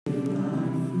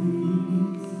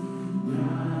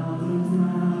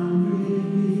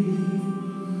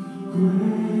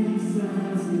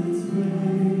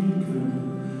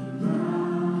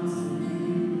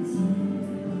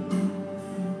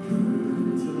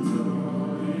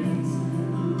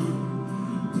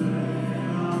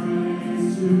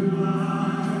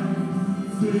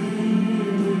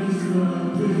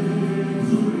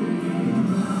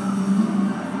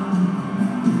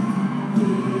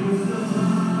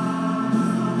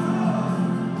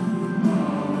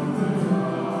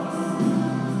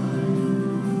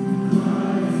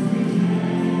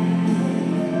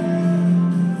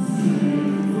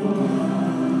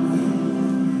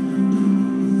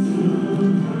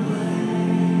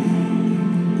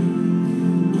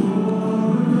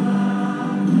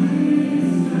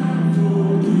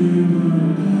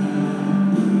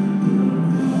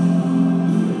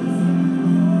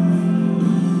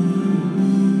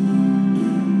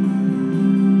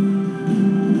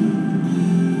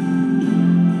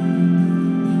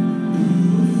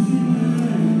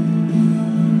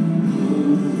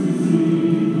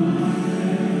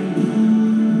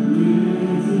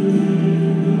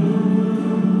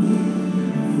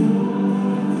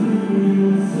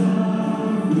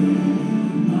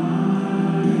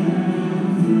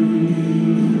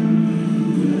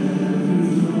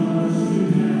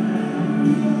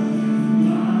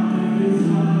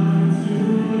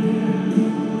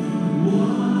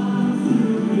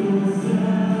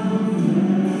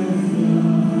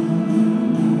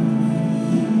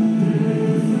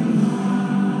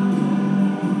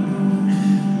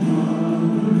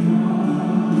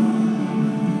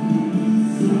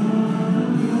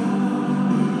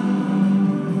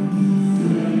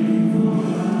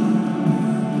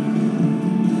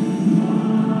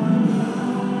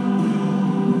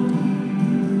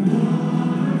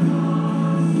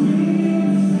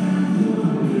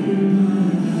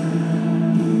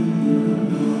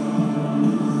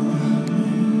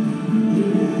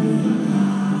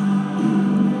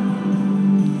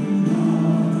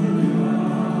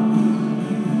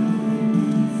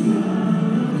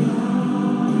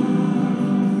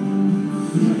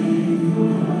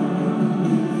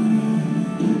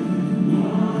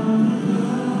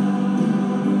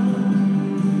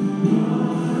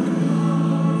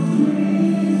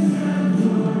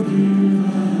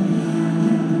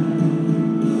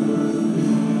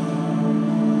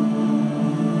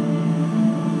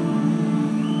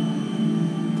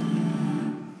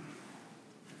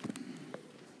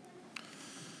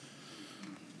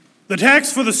The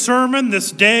text for the sermon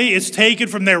this day is taken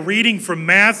from their reading from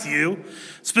Matthew,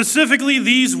 specifically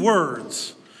these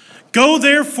words: "Go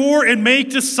therefore and make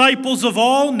disciples of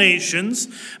all nations,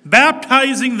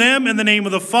 baptizing them in the name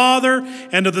of the Father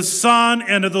and of the Son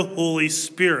and of the Holy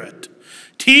Spirit,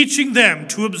 teaching them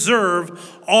to observe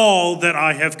all that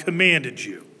I have commanded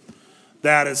you."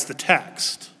 That is the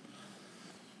text.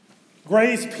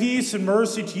 Grace, peace, and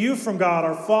mercy to you from God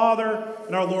our Father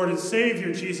and our Lord and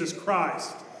Savior, Jesus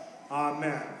Christ.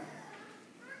 Amen.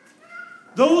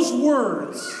 Those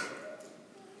words,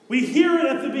 we hear it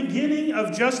at the beginning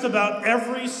of just about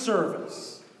every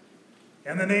service.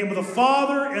 In the name of the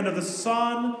Father, and of the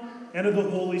Son, and of the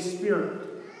Holy Spirit.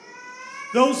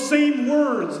 Those same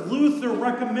words, Luther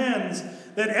recommends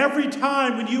that every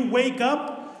time when you wake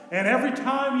up and every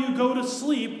time you go to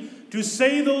sleep, to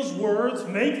say those words,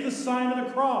 make the sign of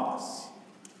the cross.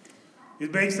 He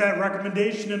makes that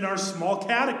recommendation in our small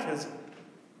catechism.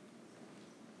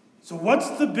 So what's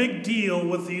the big deal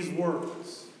with these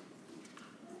words?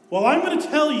 Well, I'm going to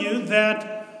tell you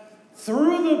that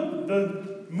through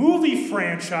the movie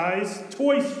franchise,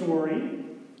 Toy Story,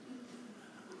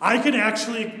 I can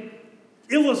actually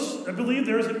I believe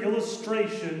there's an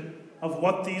illustration of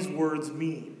what these words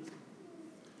mean.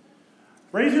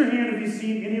 Raise your hand if you've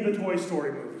seen any of the Toy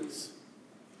Story movies.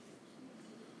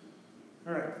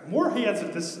 All right, more hands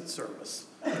at this service.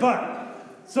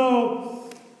 So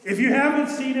if you haven't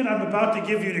seen it, I'm about to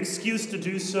give you an excuse to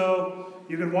do so.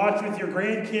 You can watch with your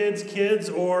grandkids, kids,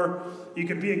 or you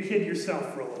can be a kid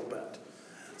yourself for a little bit.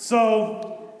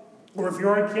 So, or if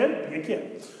you're a kid, be a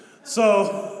kid.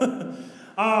 So,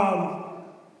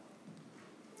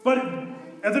 but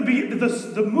at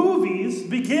the movies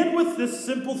begin with this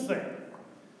simple thing,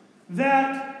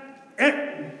 that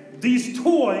these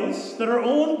toys that are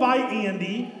owned by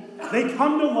Andy, they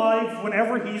come to life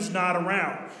whenever he's not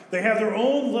around. They have their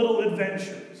own little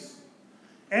adventures.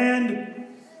 And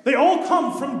they all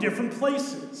come from different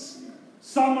places.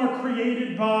 Some are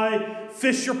created by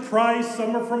Fisher-Price,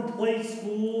 some are from Play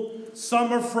School,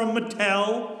 some are from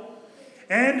Mattel.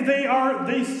 And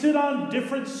they sit on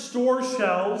different store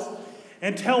shelves.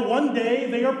 until one day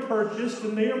they are purchased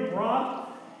and they are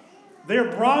brought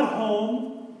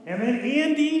home, and then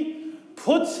Andy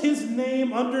puts his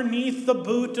name underneath the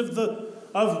boot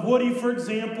of Woody, for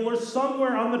example, or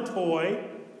somewhere on the toy,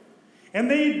 and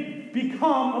they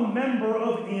become a member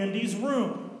of Andy's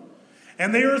room.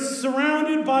 And they are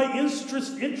surrounded by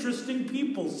interesting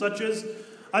people, such as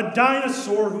a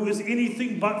dinosaur who is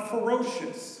anything but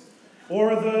ferocious,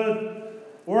 or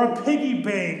a piggy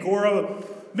bank, or a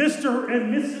Mr.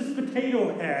 and Mrs.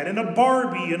 Potato Head, and a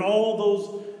Barbie, and all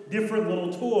those different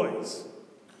little toys.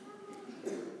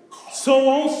 So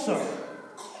also,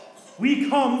 we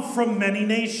come from many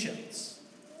nations.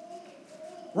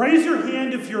 Raise your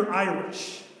hand if you're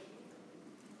Irish.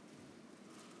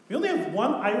 We only have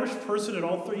one Irish person at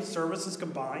all 3 services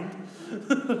combined.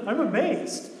 I'm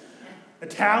amazed.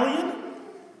 Italian?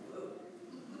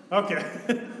 Okay,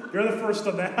 you're the first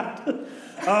on that.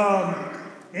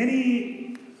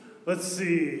 Any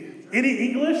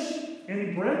English?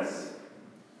 Any Brits?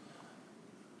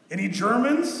 Any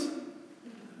Germans?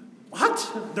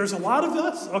 What? There's a lot of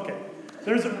us? Okay.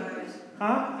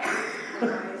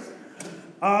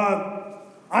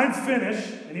 I'm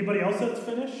Finnish. Anybody else that's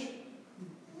Finnish?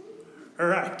 All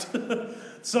right.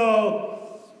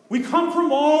 So we come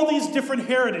from all these different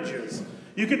heritages.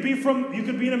 You could be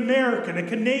an American, a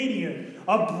Canadian,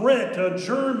 a Brit, a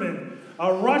German,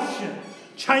 a Russian,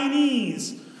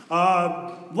 Chinese,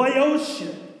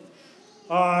 Laotian,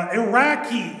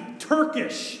 Iraqi,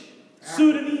 Turkish,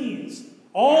 Sudanese,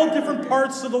 all different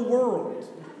parts of the world.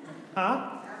 Huh?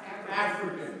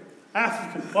 African.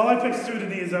 Well, I picked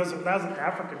Sudanese. That was an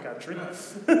African country.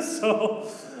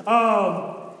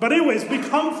 But anyways, we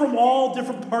come from all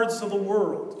different parts of the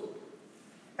world.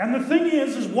 And the thing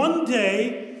is one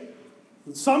day,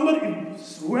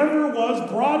 whoever it was,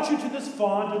 brought you to this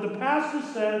font, and the pastor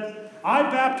said, I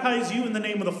baptize you in the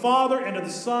name of the Father, and of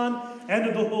the Son, and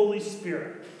of the Holy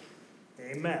Spirit.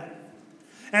 Amen.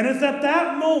 And it's at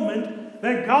that moment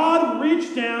that God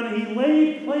reached down and he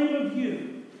laid claim of you.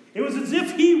 It was as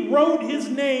if he wrote his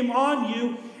name on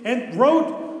you and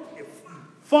wrote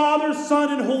Father,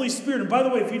 Son, and Holy Spirit. And by the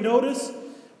way, if you notice,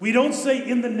 we don't say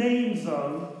in the names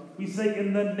of, we say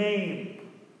in the name,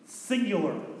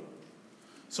 singular.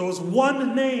 So it's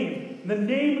one name, the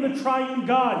name of the triune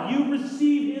God. You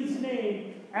receive his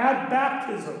name at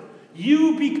baptism.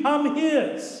 You become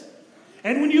his.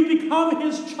 And when you become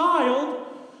his child,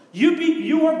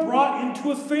 you are brought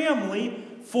into a family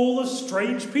full of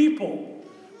strange people.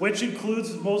 Which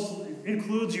includes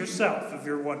yourself, if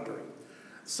you're wondering.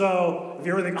 So, if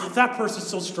you're thinking, that person's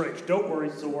so strange, don't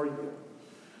worry, so are you.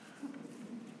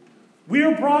 We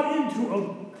are brought into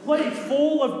a place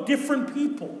full of different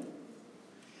people.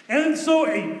 And so,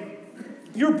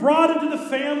 you're brought into the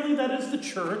family that is the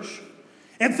church,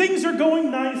 and things are going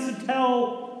nice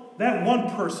until that one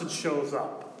person shows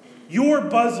up. Your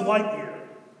Buzz Lightyear.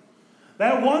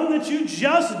 That one that you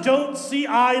just don't see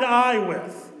eye to eye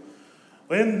with.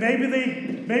 And maybe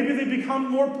they become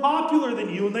more popular than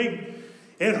you, and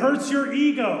it hurts your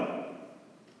ego.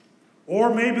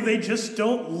 Or maybe they just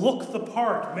don't look the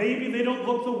part. Maybe they don't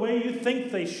look the way you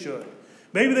think they should.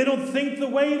 Maybe they don't think the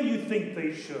way you think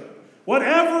they should.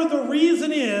 Whatever the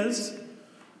reason is,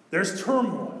 there's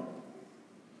turmoil.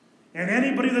 And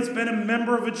anybody that's been a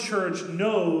member of a church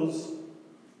knows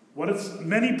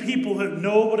many people that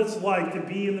know what it's like to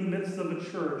be in the midst of a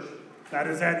church that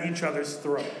is at each other's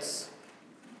throats.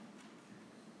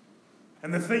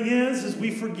 And the thing is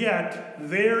we forget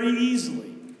very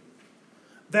easily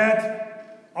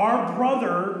that our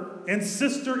brother and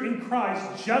sister in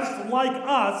Christ, just like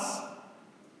us,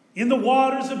 in the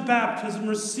waters of baptism,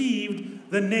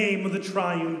 received the name of the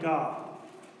triune God.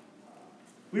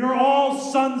 We are all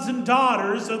sons and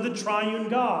daughters of the triune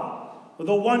God, of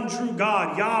the one true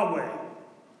God, Yahweh.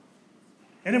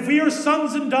 And if we are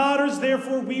sons and daughters,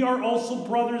 therefore we are also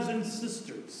brothers and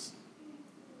sisters.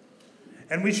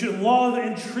 And we should love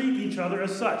and treat each other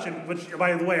as such. And which,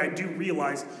 by the way, I do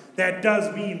realize that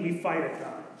does mean we fight at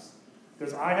times.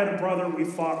 Because I had a brother, we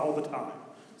fought all the time.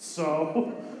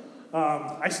 So,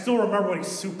 I still remember when he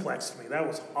suplexed me. That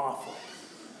was awful.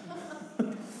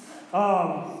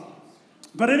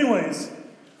 But anyways,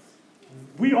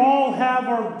 we all have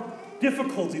our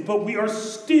difficulties, but we are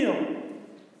still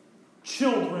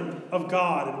children of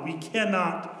God, and we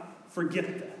cannot forget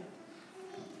that.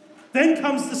 Then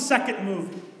comes the second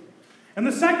movie. And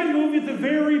the second movie, at the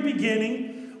very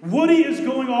beginning, Woody is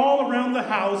going all around the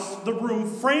house, the room,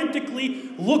 frantically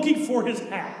looking for his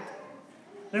hat.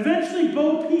 And eventually,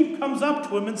 Bo Peep comes up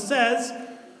to him and says,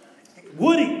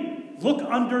 Woody, look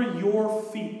under your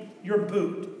feet, your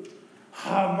boot.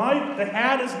 The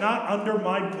hat is not under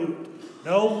my boot.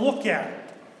 No, look at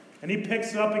it. And he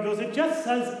picks it up and goes, it just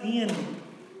says Andy.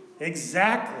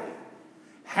 Exactly.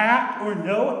 Hat or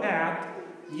no hat,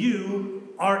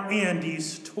 you are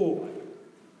Andy's toy.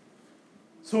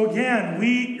 So again,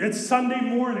 it's Sunday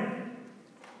morning,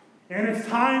 and it's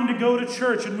time to go to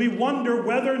church, and we wonder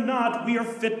whether or not we are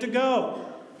fit to go.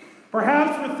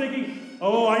 Perhaps we're thinking,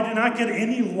 oh, I did not get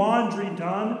any laundry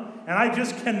done, and I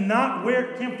just can't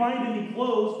find any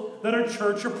clothes that are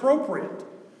church appropriate.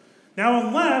 Now,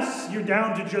 unless you're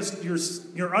down to just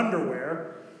your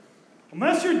underwear,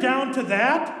 unless you're down to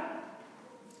that,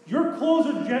 your clothes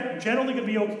are generally going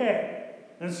to be okay.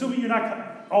 And assuming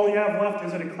all you have left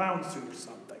is in a clown suit or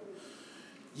something.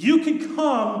 You can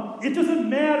come, it doesn't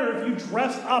matter if you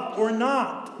dress up or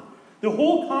not. The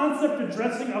whole concept of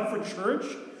dressing up for church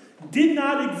did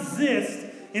not exist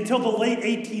until the late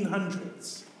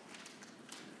 1800s.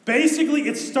 Basically,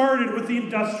 it started with the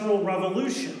Industrial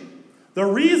Revolution. The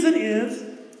reason is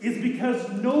because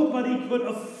nobody could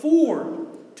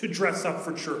afford to dress up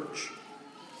for church.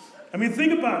 I mean,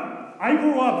 think about it. I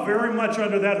grew up very much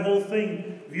under that whole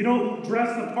thing. If you don't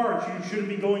dress the part, you shouldn't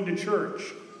be going to church.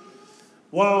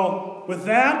 Well, with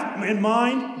that in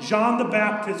mind, John the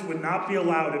Baptist would not be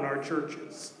allowed in our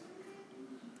churches.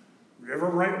 You ever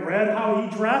read how he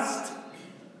dressed?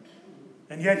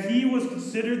 And yet he was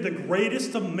considered the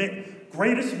greatest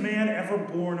man ever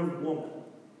born of woman.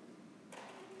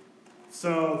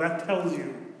 So that tells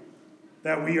you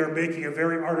that we are making a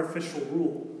very artificial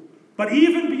rule. But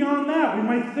even beyond that, we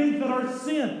might think that our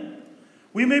sin,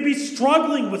 we may be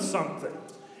struggling with something,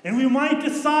 and we might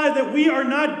decide that we are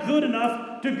not good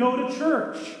enough to go to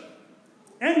church.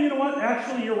 And you know what?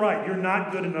 Actually, you're right. You're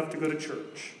not good enough to go to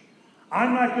church.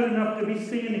 I'm not good enough to be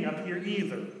standing up here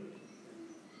either.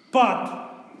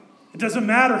 But it doesn't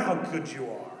matter how good you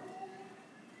are.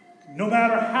 No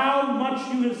matter how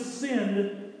much you have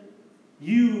sinned,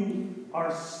 you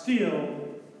are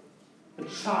still a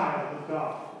child of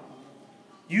God.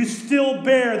 You still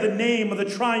bear the name of the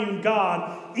triune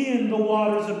God in the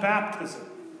waters of baptism.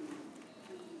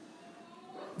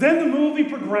 Then the movie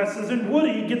progresses, and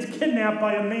Woody gets kidnapped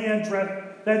by a man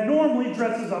that normally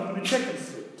dresses up in a chicken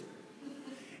suit.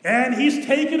 And he's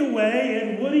taken away,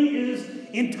 and Woody is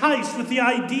enticed with the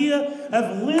idea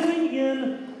of living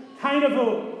in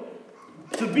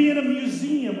to be in a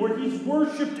museum where he's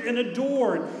worshipped and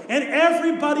adored, and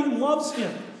everybody loves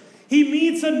him. He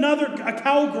meets a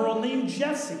cowgirl named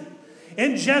Jessie.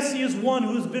 And Jessie is one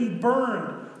who's been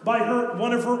burned by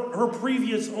one of her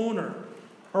previous owner.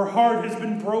 Her heart has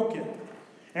been broken.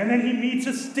 And then he meets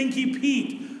a Stinky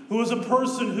Pete, who is a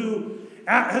person who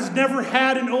has never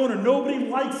had an owner. Nobody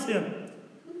likes him.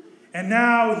 And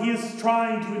now he is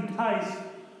trying to entice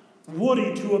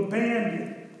Woody to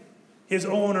abandon his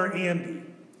owner, Andy.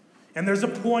 And there's a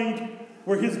point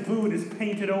where his boot is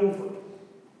painted over.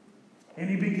 And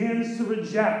he begins to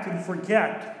reject and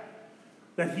forget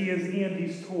that he is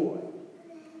Andy's toy.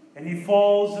 And he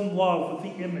falls in love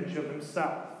with the image of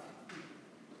himself.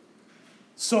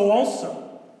 So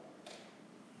also,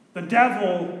 the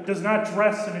devil does not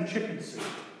dress in a chicken suit.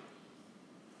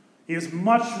 He is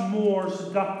much more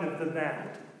seductive than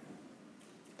that.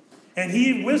 And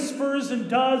he whispers and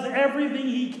does everything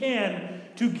he can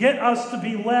to get us to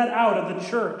be led out of the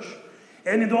church.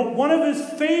 And one of his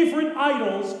favorite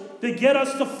idols to get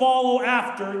us to follow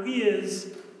after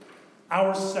is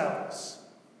ourselves.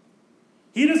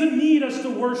 He doesn't need us to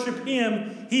worship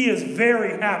him. He is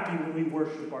very happy when we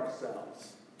worship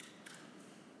ourselves.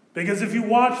 Because if you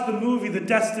watch the movie, the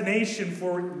destination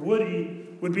for Woody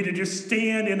would be to just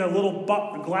stand in a little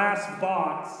glass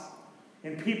box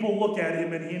and people look at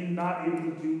him and him not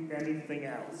able to do anything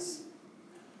else.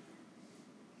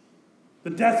 The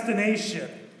destination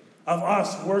of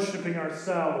us worshiping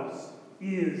ourselves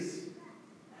is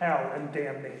hell and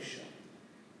damnation.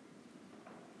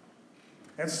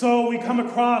 And so we come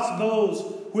across those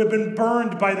who have been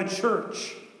burned by the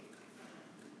church,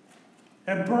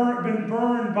 have been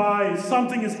burned by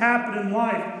something has happened in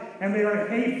life, and they are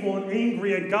hateful and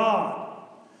angry at God.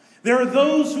 There are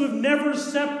those who have never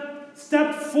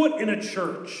stepped foot in a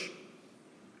church,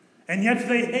 and yet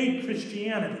they hate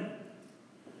Christianity.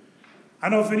 I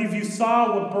don't know if any of you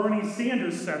saw what Bernie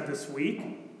Sanders said this week,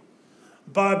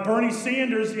 but Bernie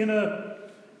Sanders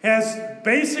has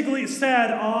basically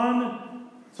said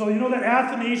so you know that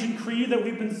Athanasian Creed that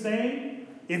we've been saying?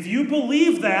 If you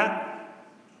believe that,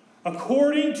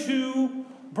 according to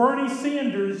Bernie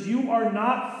Sanders, you are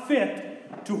not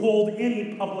fit to hold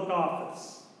any public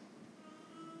office.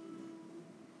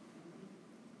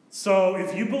 So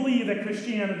if you believe that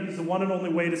Christianity is the one and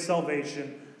only way to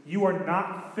salvation, you are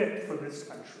not fit for this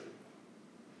country.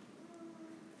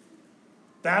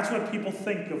 That's what people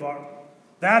think of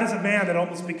that is a man that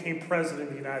almost became president of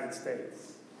the United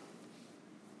States.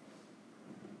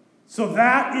 So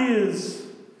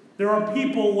there are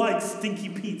people like Stinky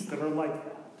Pete's that are like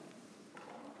that.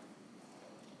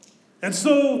 And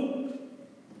so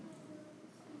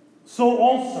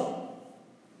also,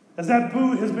 as that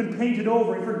boot has been painted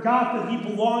over, he forgot that he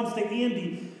belongs to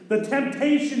Andy. The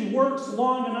temptation works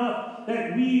long enough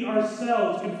that we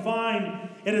ourselves can find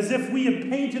it as if we have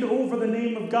painted over the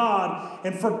name of God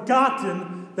and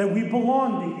forgotten that we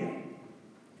belong to him.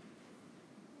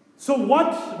 So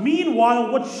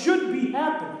meanwhile, what should be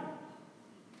happening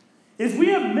is we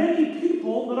have many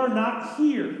people that are not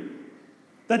here,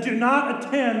 that do not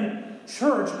attend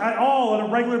church at all on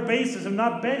a regular basis, have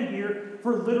not been here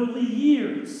for literally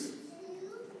years.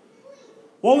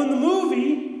 Well, in the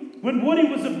movie, when Woody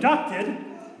was abducted,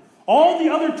 all the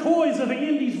other toys of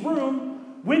Andy's room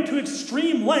went to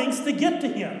extreme lengths to get to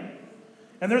him.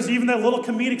 And there's even that little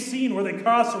comedic scene where they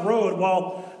cross a road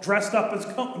while dressed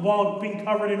up while being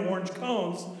covered in orange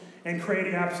cones and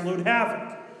creating absolute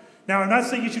havoc. Now, I'm not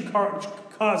saying you should cause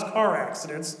car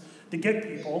accidents to get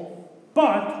people,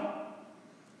 but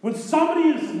when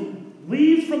somebody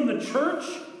leaves from the church,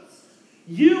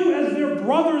 you as their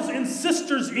brothers and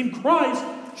sisters in Christ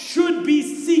should be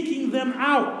seeking them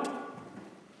out.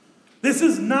 This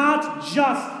is not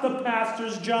just the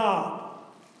pastor's job.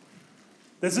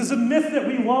 This is a myth that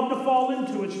we love to fall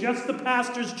into. It's just the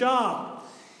pastor's job.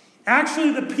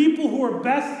 Actually, the people who are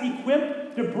best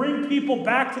equipped to bring people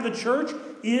back to the church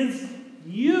is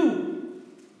you.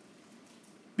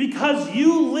 Because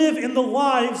you live in the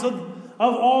lives of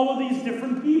all of these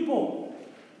different people.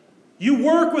 You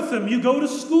work with them. You go to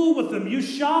school with them. You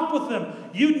shop with them.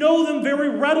 You know them very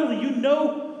readily. You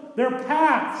know their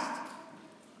past.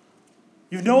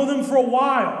 You've known them for a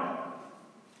while.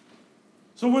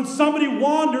 So when somebody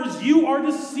wanders, you are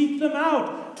to seek them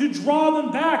out, to draw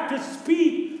them back, to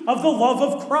speak of the love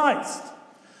of Christ.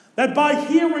 That by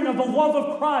hearing of the love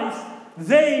of Christ,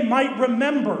 they might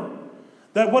remember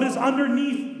that what is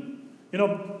underneath,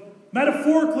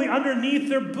 metaphorically underneath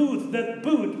their boot,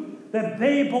 that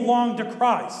they belong to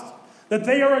Christ. That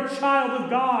they are a child of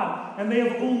God, and they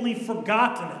have only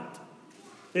forgotten it.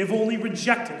 They've only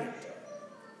rejected it.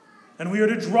 And we are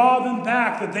to draw them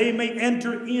back, that they may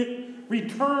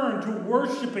return to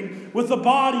worshiping with the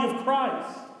body of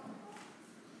Christ.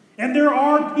 And there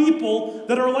are people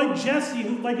that are like Jesse,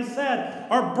 who, like I said,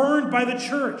 are burned by the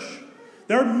church.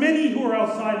 There are many who are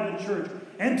outside of the church.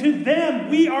 And to them,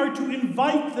 we are to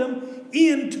invite them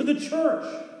into the church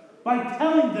by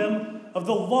telling them of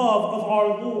the love of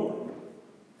our Lord,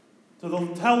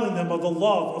 telling them of the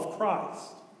love of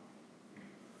Christ.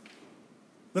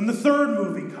 Then the third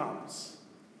movie comes.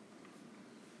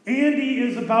 Andy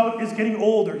is getting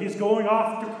older. He's going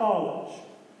off to college.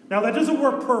 Now, that doesn't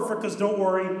work perfect, because don't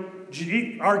worry,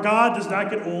 our God does not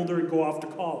get older and go off to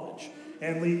college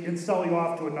and sell you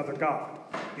off to another God.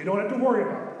 You don't have to worry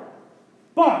about it.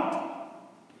 But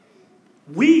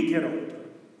we get older.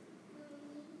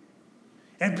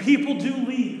 And people do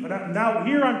leave. And now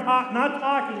here I'm not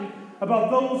talking about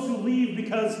those who leave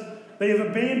because they have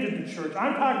abandoned the church.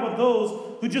 I'm talking about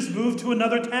those who just moved to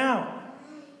another town.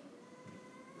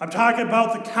 I'm talking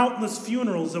about the countless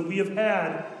funerals that we have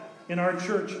had in our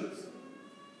churches.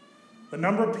 The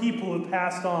number of people who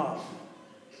passed on.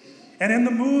 And in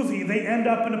the movie, they end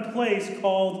up in a place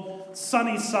called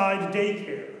Sunnyside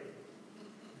Daycare.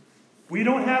 We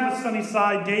don't have a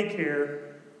Sunnyside Daycare,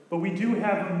 but we do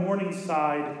have a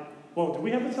Morningside. Well, do we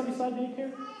have a Sunnyside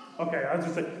Daycare? Okay, I was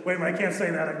just saying, wait, I can't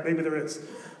say that. Maybe there is.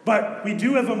 But we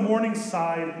do have a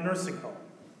Morningside nursing home.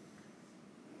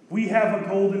 We have a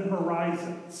Golden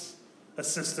Horizons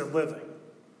assisted living.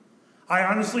 I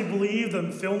honestly believe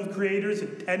the film creators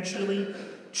intentionally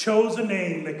chose a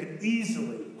name that could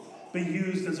easily be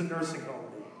used as a nursing home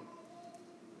name.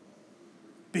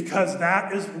 Because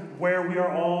that is where we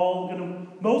are all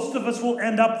most of us will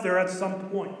end up there at some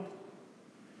point.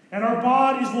 And our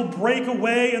bodies will break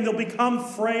away and they'll become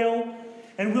frail.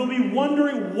 And we'll be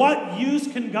wondering, what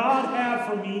use can God have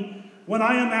for me when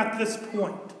I am at this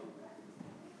point?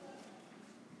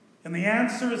 And the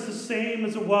answer is the same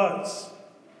as it was.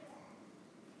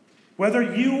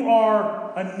 Whether you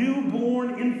are a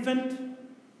newborn infant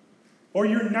or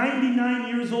you're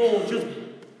 99 years old, just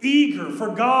eager for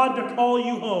God to call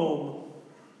you home,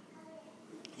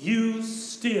 you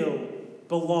still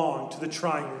belong to the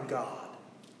triune God.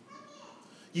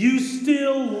 You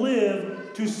still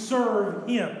live to serve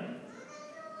Him.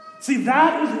 See,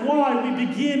 that is why we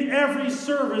begin every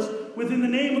service within the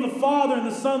name of the Father and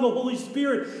the Son and the Holy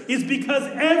Spirit, is because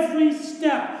every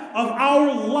step of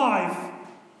our life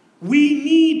We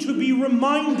need to be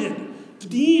reminded,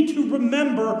 need to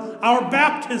remember our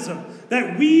baptism,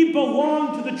 that we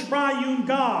belong to the triune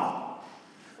God.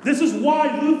 This is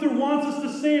why Luther wants us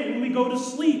to say it when we go to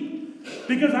sleep.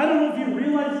 Because I don't know if you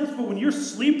realize this, but when you're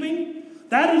sleeping,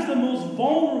 that is the most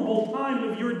vulnerable time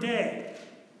of your day.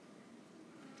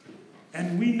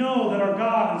 And we know that our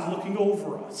God is looking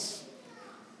over us.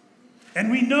 And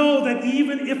we know that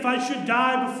even if I should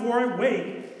die before I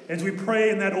wake, as we pray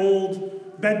in that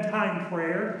old bedtime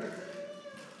prayer,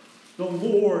 the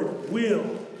Lord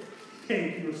will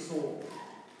take your soul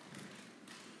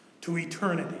to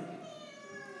eternity.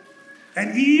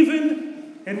 And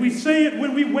we say it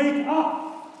when we wake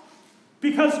up,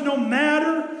 because no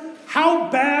matter how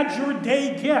bad your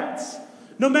day gets,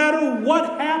 no matter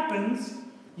what happens,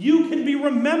 you can be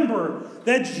remembered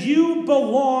that you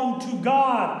belong to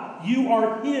God. You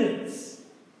are His.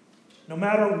 No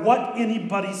matter what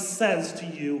anybody says to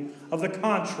you of the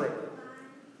contrary.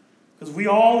 Because we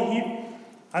all hear,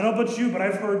 I don't know about you, but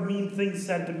I've heard mean things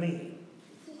said to me.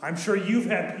 I'm sure you've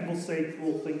had people say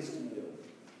cruel things to you.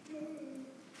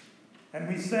 And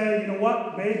we say, you know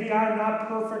what, maybe I'm not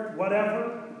perfect,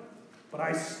 whatever, but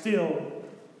I still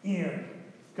am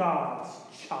God's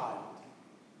child.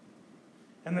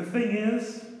 And the thing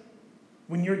is,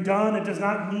 when you're done, it does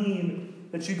not mean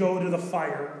that you go to the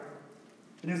fire.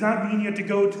 It does not mean you have to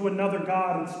go to another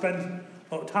God and spend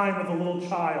time with a little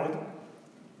child.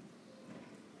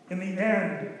 In the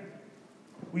end,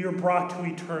 we are brought to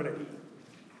eternity,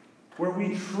 where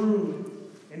we truly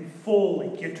and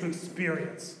fully get to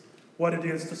experience what it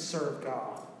is to serve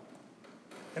God.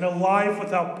 In a life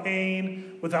without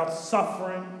pain, without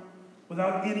suffering,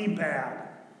 without any bad.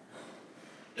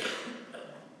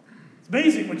 It's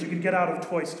amazing what you can get out of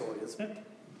Toy Story, isn't it?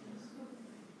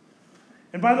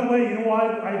 And by the way, you know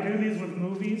why I do these with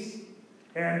movies?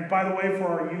 And by the way, for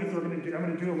our youth, I'm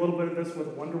going to do a little bit of this with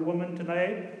Wonder Woman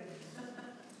today.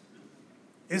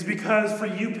 Is because for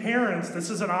you parents, this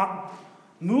is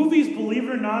movies, believe it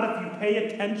or not, if you pay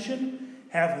attention,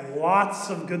 have lots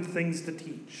of good things to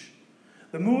teach.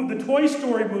 The Toy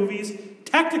Story movies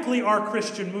technically are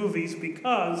Christian movies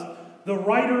because the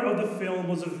writer of the film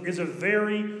is a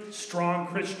very strong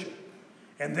Christian.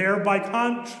 And by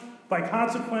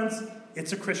consequence,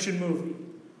 it's a Christian movie.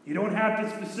 You don't have to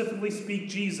specifically speak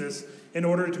Jesus in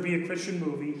order to be a Christian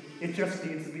movie. It just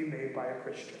needs to be made by a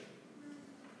Christian.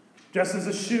 Just as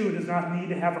a shoe does not need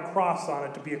to have a cross on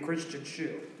it to be a Christian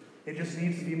shoe. It just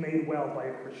needs to be made well by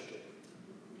a Christian.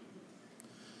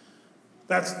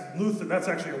 That's Luther. That's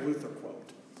actually a Luther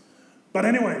quote. But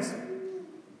anyways,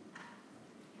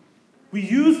 we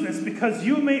use this because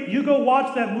you go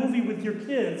watch that movie with your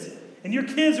kids, and your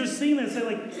kids are seeing it and say,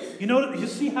 like, you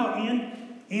see how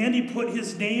Andy put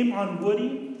his name on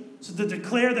Woody so to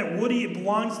declare that Woody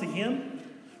belongs to him?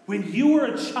 When you were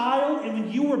a child and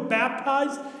when you were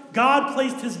baptized, God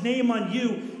placed His name on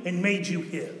you and made you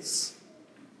His.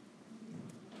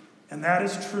 And that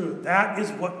is true. That is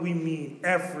what we mean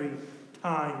every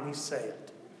time we say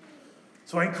it.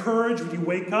 So I encourage, when you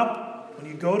wake up, when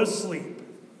you go to sleep,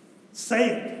 say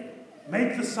it.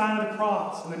 Make the sign of the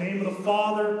cross in the name of the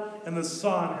Father and the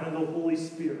Son and the Holy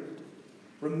Spirit.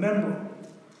 Remember,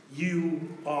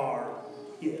 you are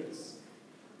His.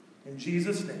 In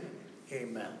Jesus' name,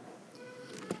 amen.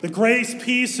 The grace,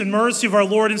 peace, and mercy of our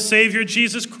Lord and Savior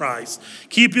Jesus Christ,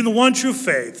 keeping the one true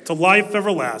faith to life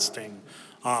everlasting.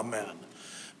 Amen.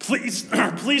 Please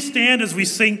stand as we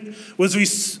sing,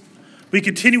 as we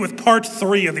continue with part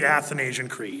 3 of the Athanasian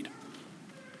Creed.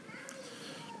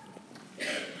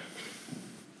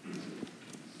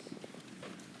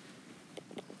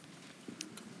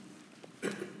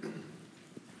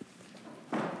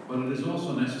 But it is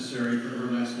also necessary for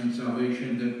everlasting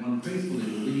salvation that one faithfully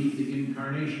believe the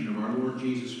incarnation of our Lord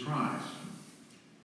Jesus Christ,